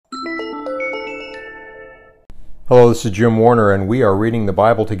Hello, this is Jim Warner, and we are reading the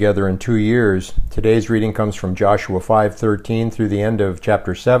Bible together in 2 years. Today's reading comes from Joshua 5:13 through the end of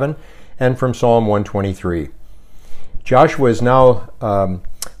chapter 7, and from Psalm 123. Joshua is now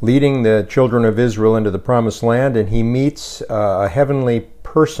leading the children of Israel into the Promised Land, and he meets a heavenly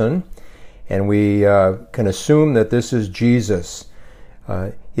person, and we can assume that this is Jesus.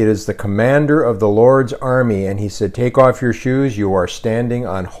 It is the commander of the Lord's army, and he said, "Take off your shoes, you are standing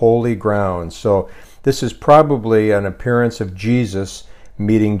on holy ground." So this is probably an appearance of Jesus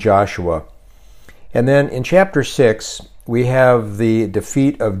meeting Joshua. And then in chapter 6, we have the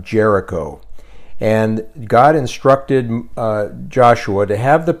defeat of Jericho. And God instructed Joshua to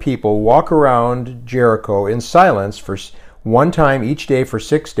have the people walk around Jericho in silence for one time each day for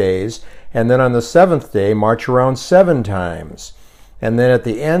 6 days, and then on the seventh day march around 7 times. And then at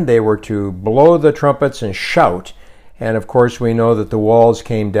the end they were to blow the trumpets and shout, and of course we know that the walls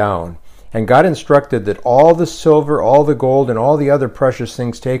came down. And God instructed that all the silver, all the gold, and all the other precious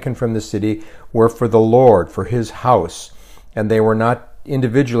things taken from the city were for the Lord, for His house, and they were not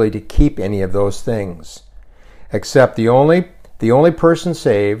individually to keep any of those things. Except the only person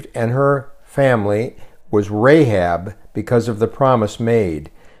saved and her family was Rahab because of the promise made.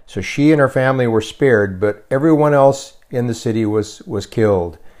 So she and her family were spared, but everyone else in the city was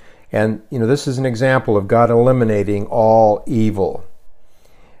killed. And this is an example of God eliminating all evil.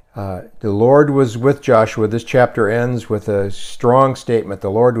 The Lord was with Joshua. This chapter ends with a strong statement. The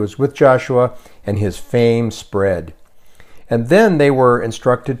Lord was with Joshua, and his fame spread. And then they were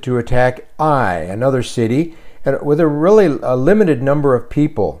instructed to attack Ai, another city, with a really limited number of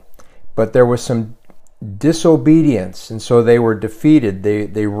people. But there was some disobedience, and so they were defeated.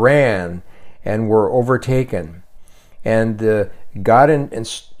 They ran and were overtaken. And God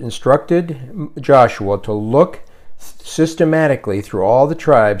instructed Joshua to look systematically through all the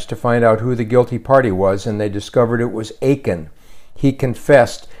tribes to find out who the guilty party was, and they discovered it was Achan. He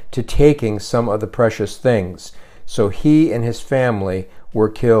confessed to taking some of the precious things, so he and his family were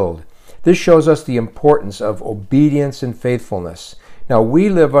killed. This shows us the importance of obedience and faithfulness. Now, we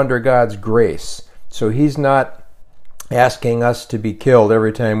live under God's grace, so He's not asking us to be killed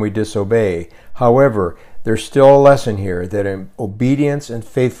every time we disobey. However, there's still a lesson here that obedience and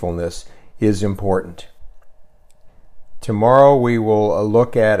faithfulness is important. Tomorrow we will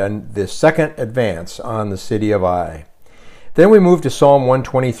look at the second advance on the city of Ai. Then we move to Psalm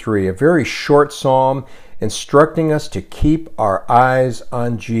 123, a very short psalm instructing us to keep our eyes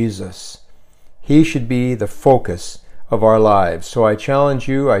on Jesus. He should be the focus of our lives. So I challenge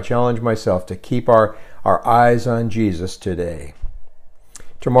you, I challenge myself to keep our eyes on Jesus today.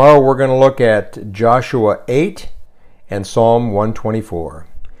 Tomorrow we're going to look at Joshua 8 and Psalm 124.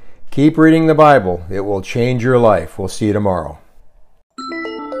 Keep reading the Bible. It will change your life. We'll see you tomorrow.